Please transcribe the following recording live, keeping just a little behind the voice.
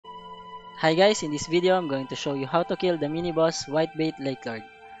Hi guys, in this video I'm going to show you how to kill the mini-boss Whitebait Lake Lord,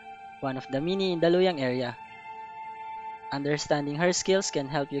 one of the mini in the Luoyang area. Understanding her skills can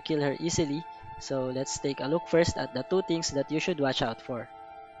help you kill her easily, so let's take a look first at the two things that you should watch out for.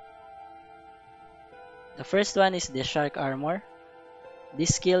 The first one is the shark armor.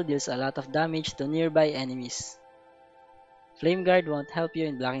 This skill deals a lot of damage to nearby enemies. Flame guard won't help you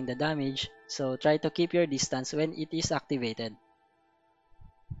in blocking the damage, so try to keep your distance when it is activated.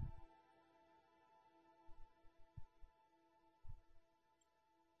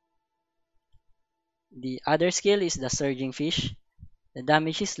 The other skill is the surging fish. The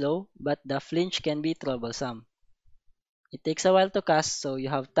damage is low, but the flinch can be troublesome. It takes a while to cast, so you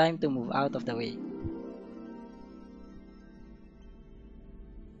have time to move out of the way.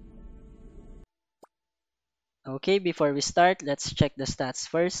 Okay, before we start, let's check the stats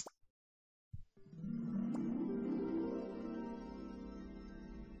first.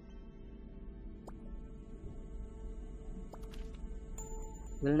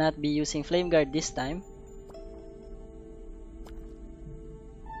 Will not be using Flame Guard this time.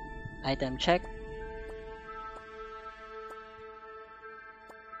 Item check.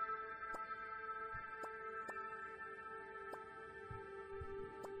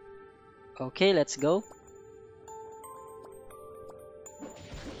 Okay, let's go.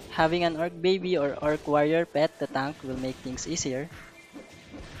 Having an Orc Baby or Orc Warrior pet to tank will make things easier.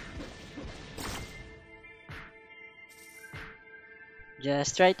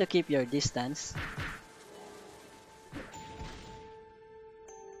 Just try to keep your distance.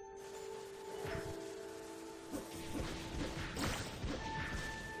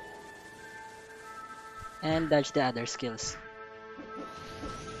 And dodge the other skills.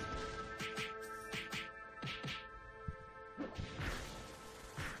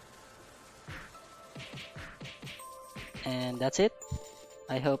 And that's it.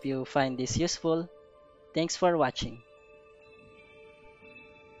 I hope you find this useful. Thanks for watching.